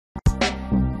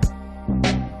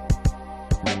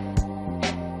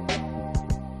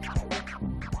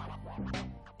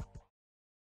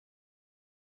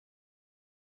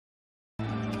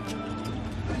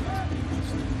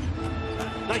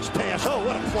Nice pass. Oh,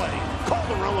 what a play.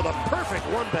 Calderon with a perfect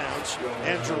one bounce.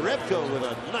 And Jerebko with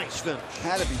a nice finish.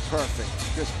 Had to be perfect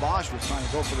because Bosh was trying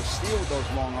to go for the steal with those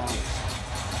long arms.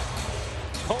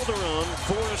 Calderon,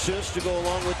 4 assists to go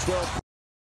along with 12.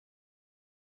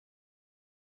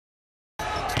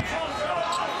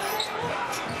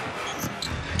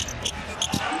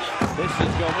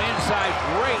 Pistons go inside.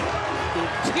 Great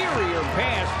interior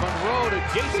pass. Monroe to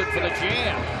Jason for the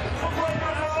jam.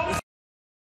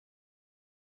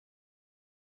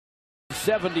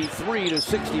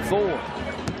 73-64.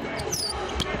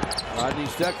 Rodney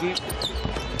Stuckey.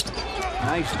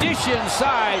 Nice dish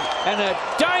inside and a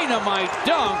dynamite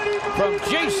dunk from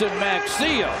Jason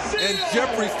Maxio. And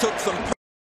Jeffries took some.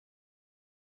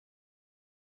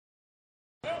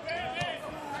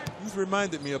 He's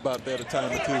reminded me about that a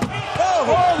time or two.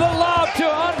 Oh, the lob to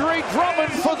Andre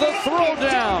Drummond for the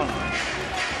throwdown.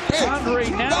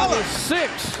 Andre now to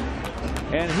 6,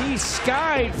 and he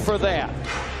skied for that.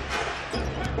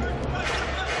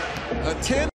 A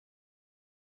 10.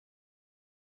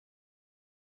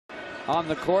 On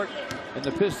the court in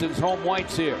the Pistons home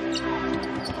whites here.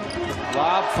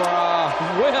 Lob for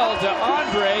Will to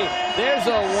Andre. There's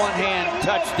a one-hand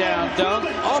touchdown dunk.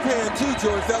 Offhand too,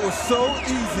 George. That was so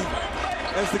easy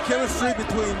as the chemistry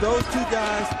between those two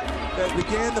guys that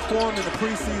began to form in the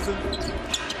preseason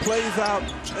plays out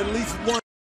at least one.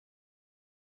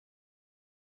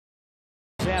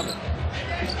 7.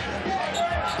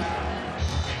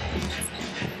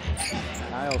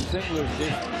 Kyle Singler's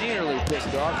dish nearly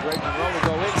picked off. Greg Monroe will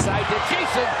go inside to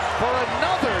Jason for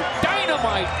another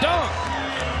dynamite dunk.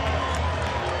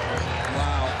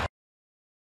 Wow.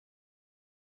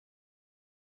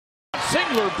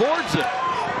 Singler boards it.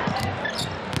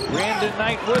 Brandon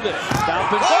Knight with it.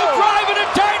 Stop and go. Drive and a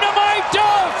dynamite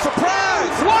dunk.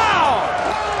 Surprise! Wow!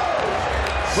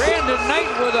 Brandon Knight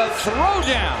with a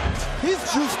throwdown. He's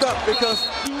juiced up because,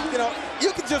 you know,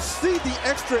 you can just see the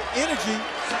extra energy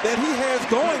that he has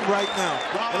going right now.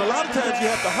 And a lot of times you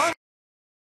have to hunt.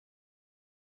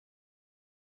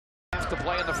 To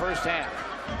play in the first half.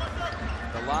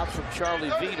 The lob from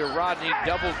Charlie V to Rodney.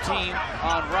 Double team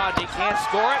on Rodney. Can't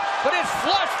score it, but it's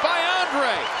flushed by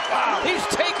Andre. Wow. He's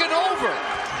taken over.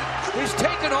 He's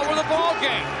taken over the ball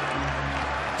game.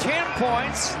 10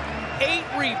 points, 8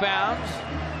 rebounds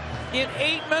in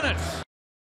 8 minutes.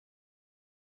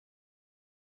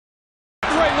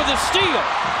 Andre with a steal.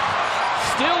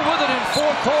 Still with it in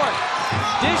full court.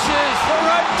 Dishes for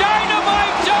a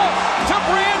dynamite dunk to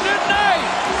Brandon Knight.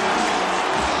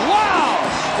 Wow!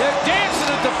 They're dancing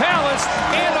at the Palace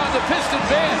and on the Piston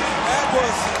bench. That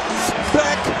was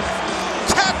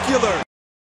spectacular.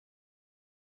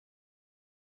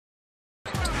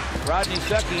 Rodney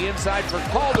Stuckey inside for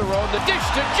Calderon. The dish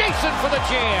to Jason for the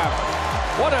jam.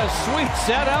 What a sweet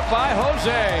setup by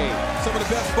Jose. Some of the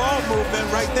best ball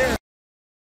movement right there.